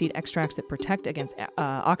heart-healthy grapeseed extracts that protect against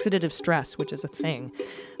oxidative stress, which is a thing,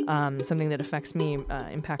 something that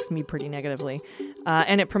impacts me pretty negatively.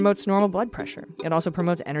 And it promotes normal blood pressure. It also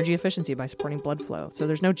promotes energy efficiency by supporting blood flow. So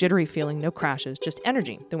there's no jittery feeling, no crashes, just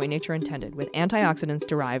energy, the way nature intended, with antioxidants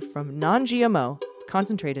derived from non-GMO,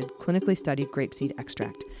 concentrated, clinically studied grapeseed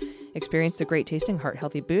extract. Experience the great-tasting,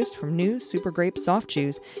 heart-healthy boost from new Super Grapes Soft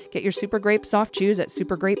Chews. Get your Super Grapes Soft Chews at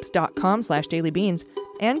supergrapes.com/dailybeans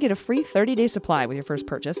and get a free 30-day supply with your first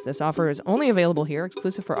purchase. This offer is only available here,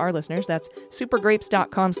 exclusive for our listeners. That's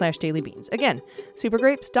supergrapes.com/dailybeans. Again,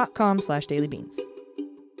 supergrapes.com/dailybeans.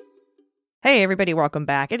 Hey, everybody, welcome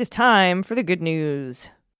back. It is time for the good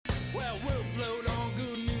news. Well, we'll float on,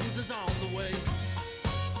 good news is on the way.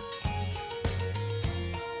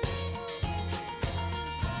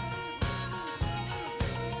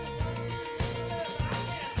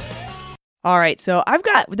 All right, so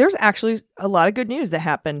there's actually a lot of good news that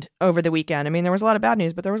happened over the weekend. I mean, there was a lot of bad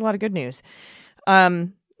news, but there was a lot of good news.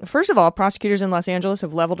 First of all, prosecutors in Los Angeles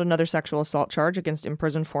have leveled another sexual assault charge against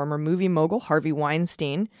imprisoned former movie mogul Harvey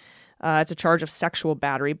Weinstein. It's a charge of sexual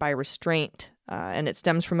battery by restraint, and it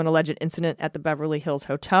stems from an alleged incident at the Beverly Hills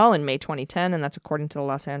Hotel in May 2010, and that's according to the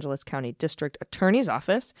Los Angeles County District Attorney's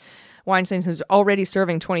Office. Weinstein, who's already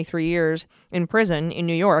serving 23 years in prison in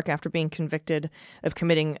New York after being convicted of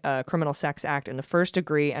committing a criminal sex act in the first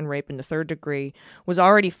degree and rape in the third degree, was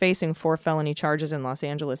already facing 4 felony charges in Los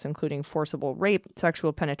Angeles, including forcible rape,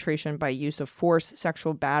 sexual penetration by use of force,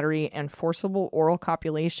 sexual battery, and forcible oral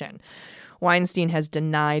copulation. Weinstein has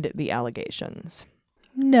denied the allegations.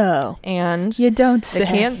 No. And you don't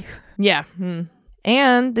say.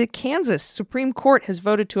 And the Kansas Supreme Court has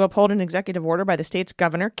voted to uphold an executive order by the state's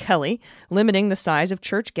governor, Kelly, limiting the size of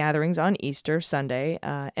church gatherings on Easter Sunday,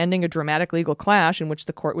 ending a dramatic legal clash in which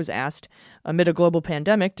the court was asked, amid a global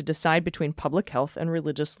pandemic, to decide between public health and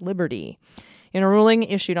religious liberty. In a ruling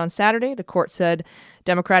issued on Saturday, the court said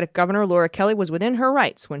Democratic Governor Laura Kelly was within her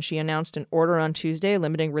rights when she announced an order on Tuesday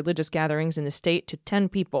limiting religious gatherings in the state to 10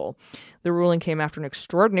 people. The ruling came after an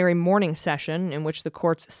extraordinary morning session in which the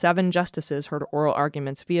court's 7 justices heard oral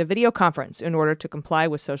arguments via video conference in order to comply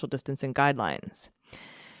with social distancing guidelines.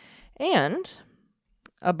 And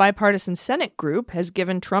a bipartisan Senate group has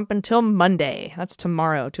given Trump until Monday, that's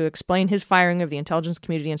tomorrow, to explain his firing of the Intelligence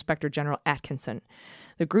Community Inspector General Atkinson.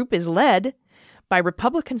 The group is led by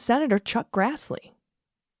Republican Senator Chuck Grassley.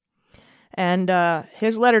 And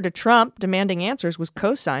his letter to Trump demanding answers was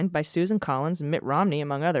co-signed by Susan Collins and Mitt Romney,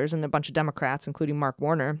 among others, and a bunch of Democrats, including Mark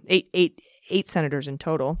Warner, eight senators in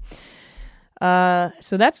total.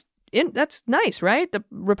 So that's nice, right? The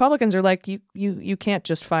Republicans are like, you can't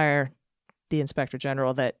just fire the Inspector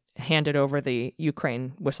General that handed over the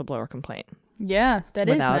Ukraine whistleblower complaint. Yeah, that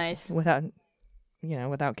is nice. Without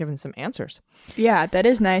giving some answers. Yeah, that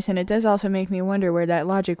is nice, and it does also make me wonder where that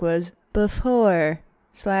logic was before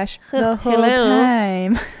 / the whole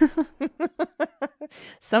time.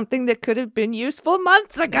 Something that could have been useful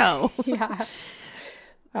months ago. Yeah.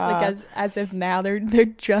 Like as if now they're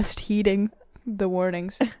just heeding the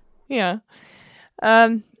warnings. Yeah.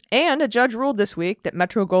 And a judge ruled this week that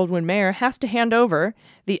Metro-Goldwyn-Mayer has to hand over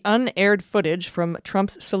the unaired footage from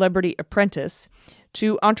Trump's Celebrity Apprentice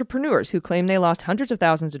to entrepreneurs who claim they lost hundreds of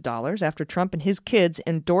thousands of dollars after Trump and his kids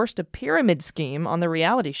endorsed a pyramid scheme on the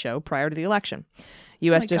reality show prior to the election.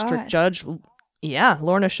 U.S. District Judge,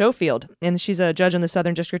 Lorna Schofield, and she's a judge in the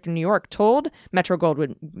Southern District of New York, told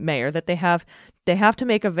Metro-Goldwyn-Mayer that they have to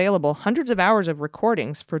make available hundreds of hours of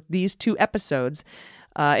recordings for these 2 episodes.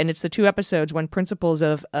 And it's the 2 episodes when principals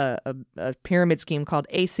of a pyramid scheme called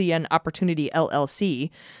ACN Opportunity LLC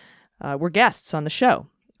were guests on the show.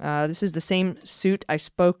 This is the same suit I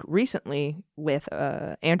spoke recently with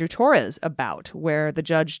Andrew Torres about, where the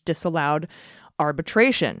judge disallowed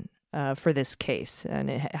arbitration for this case, and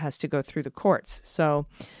it has to go through the courts. So,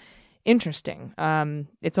 interesting.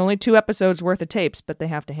 It's only 2 episodes worth of tapes, but they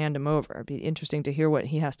have to hand him over. It'd be interesting to hear what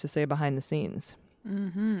he has to say behind the scenes.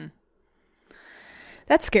 Mm-hmm.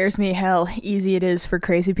 That scares me how easy it is for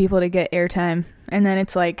crazy people to get airtime, and then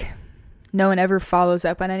it's like no one ever follows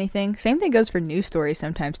up on anything. Same thing goes for news stories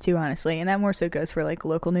sometimes too, honestly, and that more so goes for like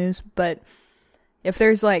local news. But if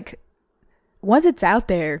there's like, once it's out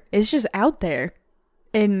there, it's just out there.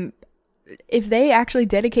 And if they actually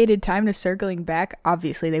dedicated time to circling back,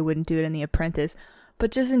 obviously they wouldn't do it in The Apprentice,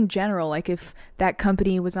 but just in general, like if that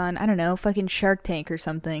company was on, I don't know, fucking Shark Tank or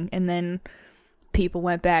something, and then people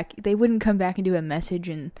went back, they wouldn't come back and do a message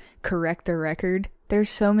and correct the record. There's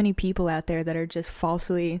so many people out there that are just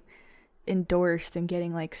falsely endorsed and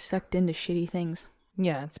getting like sucked into shitty things.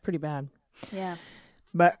 Yeah, it's pretty bad. Yeah,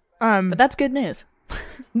 but that's good news.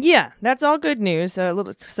 Yeah, that's all good news. Some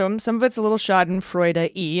of it's a little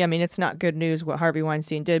Schadenfreude-y. I mean, it's not good news what Harvey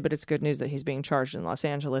Weinstein did, but it's good news that he's being charged in Los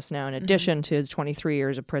Angeles now, in addition to his 23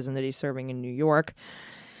 years of prison that he's serving in New York.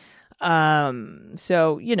 So I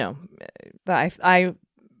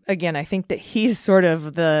think that he's sort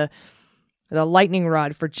of the lightning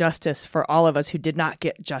rod for justice for all of us who did not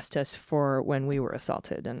get justice for when we were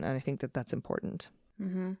assaulted. And I think that that's important.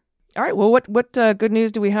 Mm-hmm. All right. Well, what good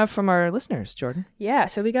news do we have from our listeners, Jordan? Yeah,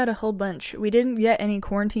 so we got a whole bunch. We didn't get any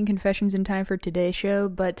quarantine confessions in time for today's show,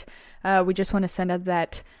 but we just want to send out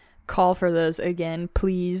that call for those again.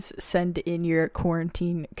 Please send in your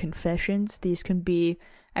quarantine confessions. These can be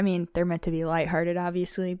I mean, they're meant to be lighthearted,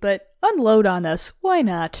 obviously, but unload on us. Why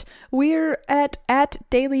not? We're at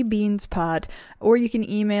dailybeanspod, or you can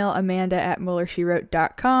email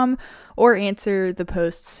amanda@mullershewrote.com, or answer the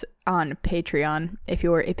posts on Patreon if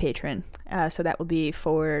you're a patron. So that will be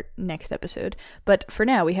for next episode. But for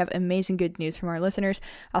now, we have amazing good news from our listeners.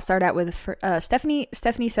 I'll start out with Stephanie.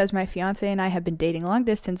 Stephanie says, my fiance and I have been dating long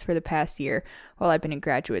distance for the past year while I've been in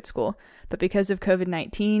graduate school. But because of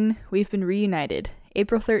COVID-19, we've been reunited.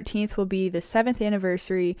 April 13th will be the 7th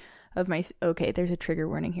anniversary of my... Okay, there's a trigger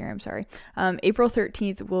warning here. I'm sorry. April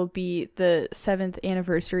 13th will be the 7th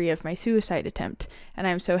anniversary of my suicide attempt, and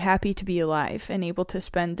I'm so happy to be alive and able to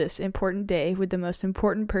spend this important day with the most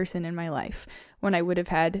important person in my life when I would have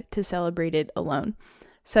had to celebrate it alone.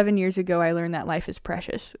 7 years ago, I learned that life is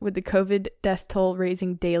precious. With the COVID death toll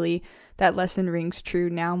raising daily, that lesson rings true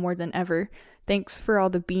now more than ever. Thanks for all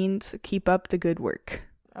the beans. Keep up the good work.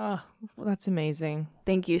 Oh, well, that's amazing.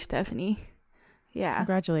 Thank you, Stephanie. Yeah.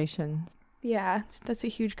 Congratulations. Yeah, that's a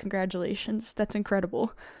huge congratulations. That's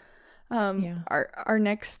incredible. Yeah. Our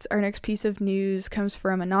next piece of news comes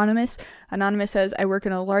from Anonymous. Anonymous says, I work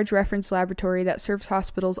in a large reference laboratory that serves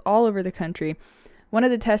hospitals all over the country. One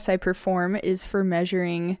of the tests I perform is for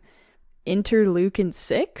measuring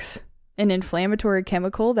interleukin-6, an inflammatory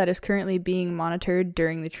chemical that is currently being monitored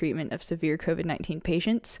during the treatment of severe COVID-19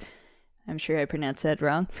 patients. I'm sure I pronounced that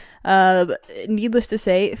wrong. Needless to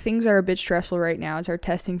say, things are a bit stressful right now as our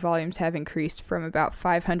testing volumes have increased from about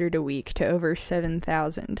 500 a week to over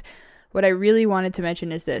 7,000. What I really wanted to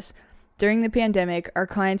mention is this. During the pandemic, our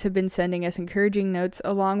clients have been sending us encouraging notes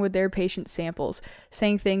along with their patient samples,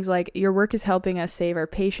 saying things like, your work is helping us save our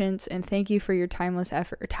patients, and thank you for your tireless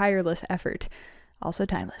effort. Also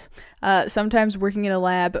timeless. Sometimes working in a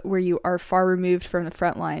lab where you are far removed from the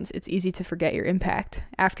front lines, it's easy to forget your impact.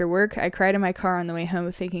 After work, I cried in my car on the way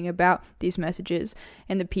home thinking about these messages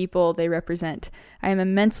and the people they represent. I am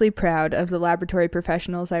immensely proud of the laboratory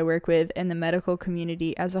professionals I work with and the medical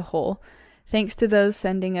community as a whole. Thanks to those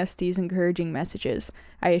sending us these encouraging messages.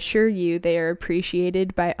 I assure you they are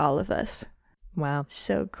appreciated by all of us. Wow.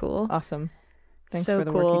 So cool. Awesome. Thanks So for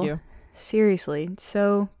the cool. work you do. Seriously,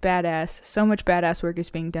 so badass. So much badass work is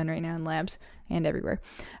being done right now in labs and everywhere.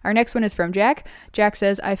 Our next one is from Jack. Jack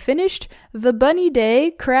says, I finished the bunny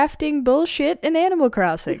day crafting bullshit in Animal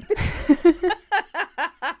Crossing.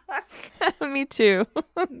 Me too.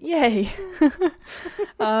 Yay.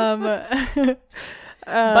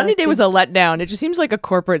 Bunny Day was a letdown. It just seems like a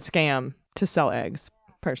corporate scam to sell eggs,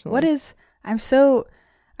 personally.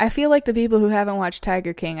 I feel like the people who haven't watched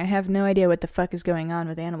Tiger King. I have no idea what the fuck is going on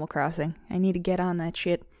with Animal Crossing. I need to get on that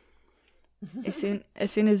shit as soon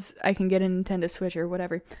as I can get a Nintendo Switch or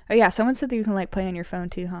whatever. Oh yeah, someone said that you can like play on your phone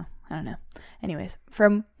too, huh? I don't know. Anyways,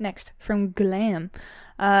 from Glam.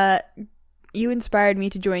 You inspired me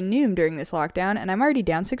to join Noom during this lockdown, and I'm already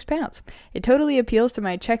down 6 pounds. It totally appeals to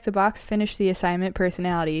my check-the-box, finish the assignment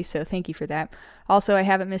personality, so thank you for that. Also, I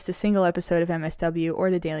haven't missed a single episode of MSW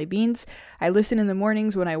or the Daily Beans. I listen in the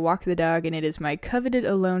mornings when I walk the dog, and it is my coveted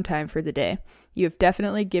alone time for the day. You have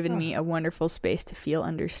definitely given me a wonderful space to feel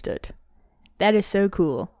understood. That is so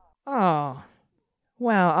cool. Oh.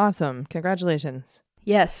 Wow, awesome. Congratulations.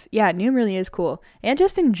 Yes, yeah, Noom really is cool. And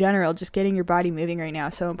just in general, just getting your body moving right now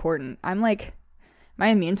is so important. I'm like, my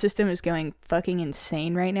immune system is going fucking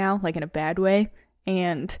insane right now, like in a bad way.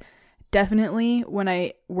 And definitely when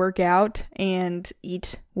I work out and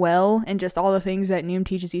eat well and just all the things that Noom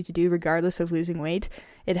teaches you to do regardless of losing weight,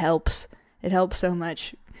 it helps. It helps so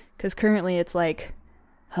much. Because currently it's like,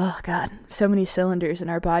 oh God, so many cylinders and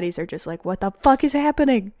our bodies are just like, what the fuck is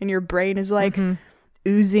happening? And your brain is like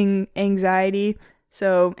oozing anxiety.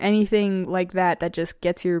 So anything like that just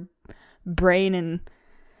gets your brain and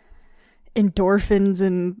endorphins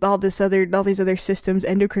and all these other systems,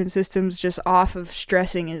 endocrine systems, just off of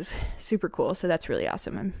stressing is super cool. So that's really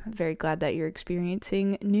awesome. I'm very glad that you're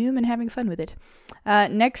experiencing Noom and having fun with it.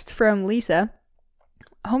 Next from Lisa.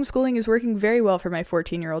 Homeschooling is working very well for my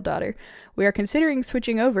 14-year-old daughter. We are considering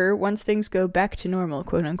switching over once things go back to normal,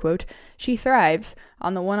 quote unquote. She thrives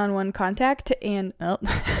on the one-on-one contact and, well,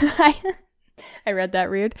 I read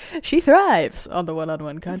that weird. She thrives on the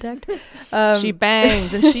one-on-one contact. She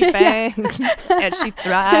bangs and she bangs and she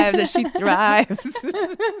thrives and she thrives.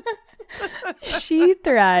 She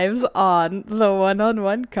thrives on the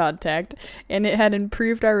one-on-one contact, and it had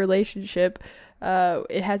improved our relationship.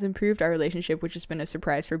 It has improved our relationship, which has been a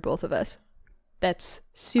surprise for both of us. That's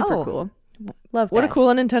super cool. Love that. What a cool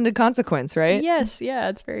unintended consequence, right? Yes, yeah,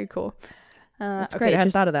 it's very cool. That's great. I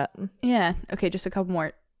hadn't thought of that. Yeah. Okay, just a couple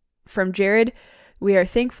more. From Jared. We are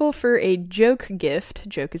thankful for a joke gift,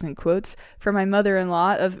 joke is in quotes, for my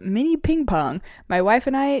mother-in-law of mini ping pong. My wife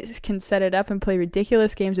and I can set it up and play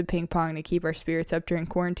ridiculous games of ping pong to keep our spirits up during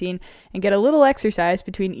quarantine and get a little exercise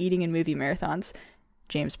between eating and movie marathons.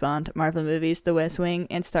 James Bond, Marvel movies, The West Wing,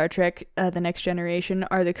 and Star Trek The Next Generation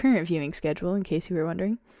are the current viewing schedule, in case you were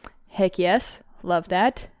wondering. Heck yes, love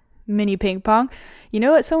that. Mini ping pong. You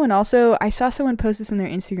know what? I saw someone post this in their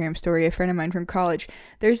Instagram story, a friend of mine from college.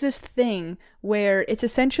 There's this thing where it's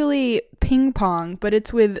essentially ping pong, but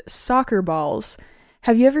it's with soccer balls.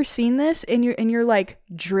 Have you ever seen this? And you're like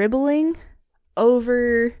dribbling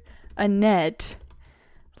over a net.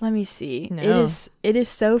 Let me see. No. It is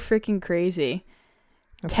so freaking crazy.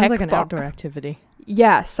 That sounds like an outdoor activity.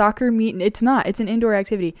 Yeah, it's not. It's an indoor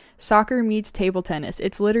activity. Soccer meets table tennis.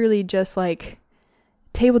 It's literally just like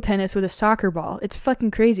table tennis with a soccer ball. It's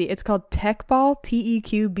fucking crazy. It's called Tech Ball,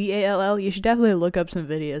 Teqball. You should definitely look up some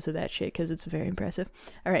videos of that shit because it's very impressive.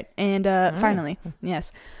 All right, and finally,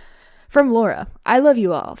 yes, from Laura. I love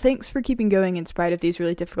you all. Thanks for keeping going in spite of these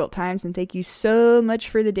really difficult times, and thank you so much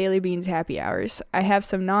for the Daily Beans happy hours. I have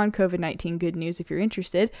some non-COVID-19 good news if you're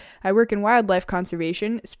interested. I work in wildlife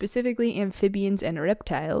conservation, specifically amphibians and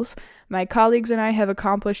reptiles. My colleagues and I have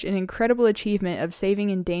accomplished an incredible achievement of saving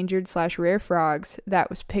endangered/rare frogs that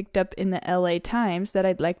was picked up in the LA Times that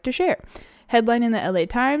I'd like to share. Headline in the LA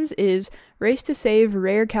Times is Race to Save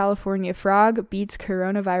Rare California Frog Beats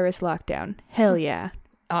Coronavirus Lockdown. Hell yeah.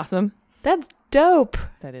 Awesome. That's dope.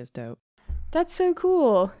 That is dope. That's so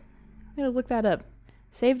cool. I'm going to look that up.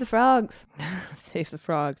 Save the frogs. Save the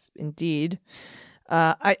frogs, indeed.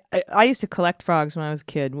 I used to collect frogs when I was a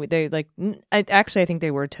kid. I think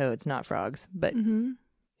they were toads, not frogs, but you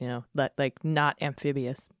know, like not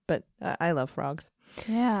amphibious. But I love frogs.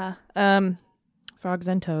 Yeah. Frogs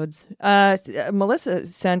and toads. Melissa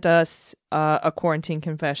sent us a quarantine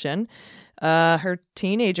confession. Her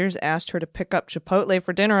teenagers asked her to pick up Chipotle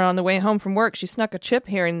for dinner on the way home from work. She snuck a chip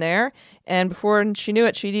here and there, and before she knew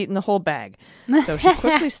it, she'd eaten the whole bag. So she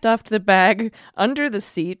quickly stuffed the bag under the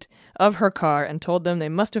seat of her car and told them they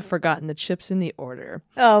must have forgotten the chips in the order.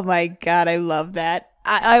 Oh my God, I love that.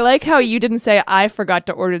 I like how you didn't say, I forgot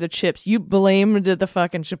to order the chips. You blamed the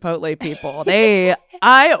fucking Chipotle people.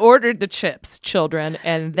 I ordered the chips, children,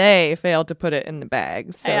 and they failed to put it in the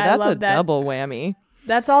bag. So that's a double whammy.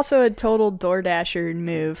 That's also a total DoorDasher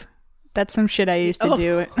move. That's some shit I used to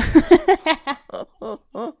do.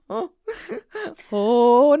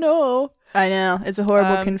 Oh, no. I know. It's a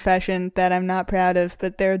horrible confession that I'm not proud of,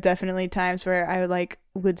 but there are definitely times where I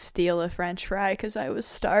would steal a French fry because I was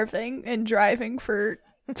starving and driving for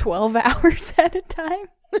 12 hours at a time.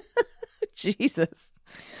 Jesus.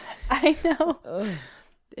 I know. Ugh.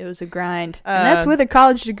 It was a grind. And that's with a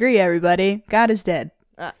college degree, everybody. God is dead.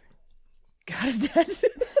 God is dead.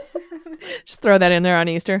 Just throw that in there on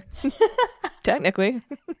Easter. Technically.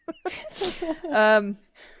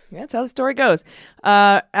 That's how the story goes.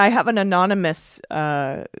 I have an anonymous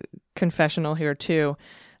confessional here, too.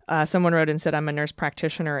 Someone wrote and said, I'm a nurse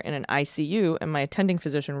practitioner in an ICU, and my attending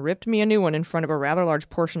physician ripped me a new one in front of a rather large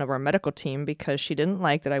portion of our medical team because she didn't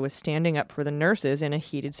like that I was standing up for the nurses in a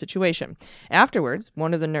heated situation. Afterwards,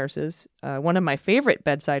 one of my favorite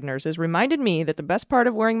bedside nurses, reminded me that the best part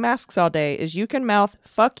of wearing masks all day is you can mouth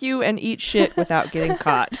 "fuck you" and eat shit without getting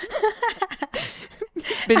caught.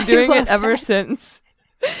 Been doing it ever since.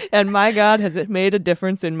 And my God, has it made a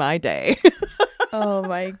difference in my day. Oh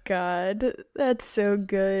my God. That's so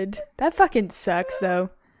good. That fucking sucks though.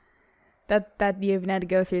 That you even had to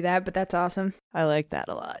go through that, but that's awesome. I like that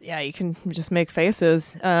a lot. Yeah, you can just make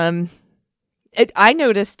faces. I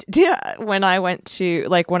noticed when I went to,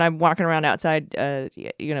 when I'm walking around outside,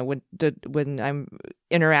 when I'm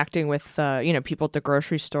interacting with, people at the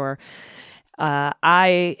grocery store,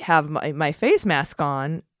 I have my face mask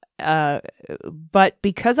on. But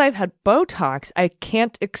because I've had Botox, I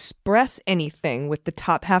can't express anything with the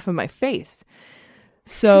top half of my face.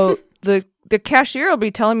 So the cashier will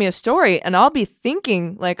be telling me a story, and I'll be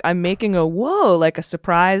thinking like I'm making like a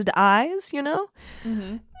surprised eyes,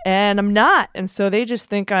 Mm-hmm. And I'm not. And so they just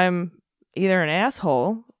think I'm either an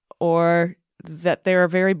asshole or that they're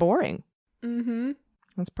very boring. Mm-hmm.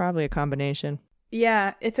 That's probably a combination.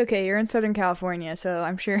 Yeah, it's okay. You're in Southern California, so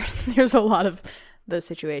I'm sure there's a lot of those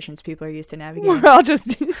situations people are used to navigating. We're all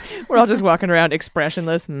just walking around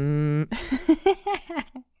expressionless.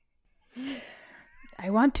 I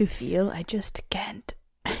want to feel, I just can't.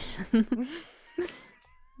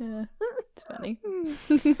 Yeah, It's funny.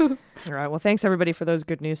 All right. Well, thanks everybody for those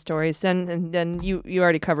good news stories. And you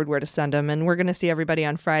already covered where to send them. And we're going to see everybody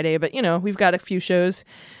on Friday. But, we've got a few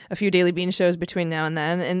Daily Bean shows between now and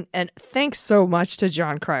then. And thanks so much to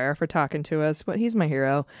Jon Cryer for talking to us. But he's my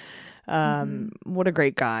hero. What a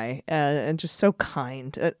great guy. And just so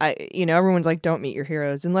kind. Everyone's like, don't meet your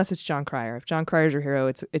heroes unless it's Jon Cryer. If Jon Cryer's your hero,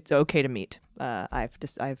 it's okay to meet. I've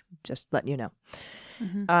just letting you know.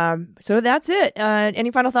 So that's it.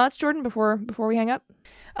 Any final thoughts, Jordan, before we hang up?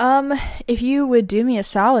 If you would do me a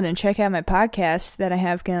solid and check out my podcast that I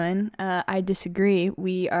have going, I Disagree.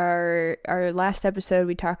 Our last episode,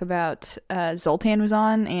 we talk about, Zoltan was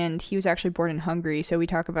on, and he was actually born in Hungary. So we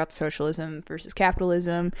talk about socialism versus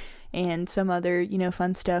capitalism and some other,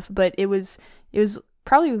 fun stuff. But it was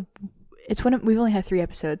probably, we've only had 3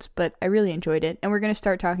 episodes, but I really enjoyed it. And we're going to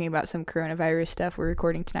start talking about some coronavirus stuff. We're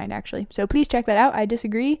recording tonight, actually. So please check that out. I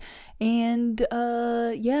Disagree. And,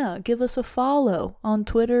 give us a follow on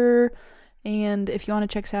Twitter. And if you want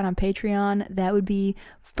to check us out on Patreon, that would be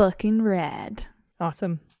fucking rad.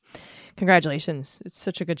 Awesome. Congratulations. It's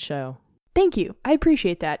such a good show. Thank you. I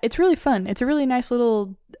appreciate that. It's really fun. It's a really nice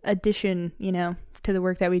little addition, to the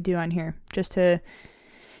work that we do on here. Just to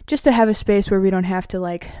have a space where we don't have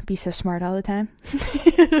to be so smart all the time.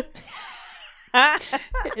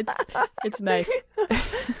 It's nice.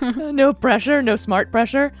 No pressure, no smart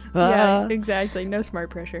pressure. Yeah, exactly. No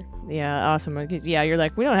smart pressure. Yeah, awesome. Yeah, you're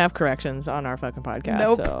like, we don't have corrections on our fucking podcast.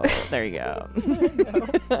 Nope. So there you go.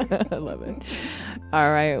 I love it.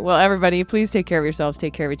 All right. Well, everybody, please take care of yourselves,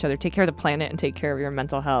 take care of each other, take care of the planet, and take care of your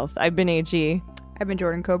mental health. I've been AG. I've been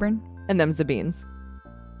Jordan Coburn. And them's the beans.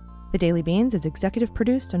 The Daily Beans is executive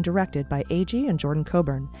produced and directed by AG and Jordan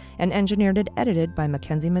Coburn, and engineered and edited by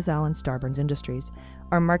Mackenzie Mazzell and Starburns Industries.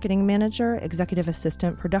 Our marketing manager, executive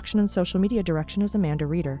assistant, production and social media direction is Amanda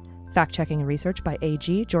Reeder. Fact-checking and research by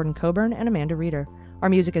AG, Jordan Coburn, and Amanda Reeder. Our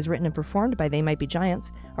music is written and performed by They Might Be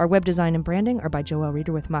Giants. Our web design and branding are by Joelle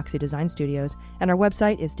Reeder with Moxie Design Studios, and our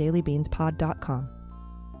website is dailybeanspod.com.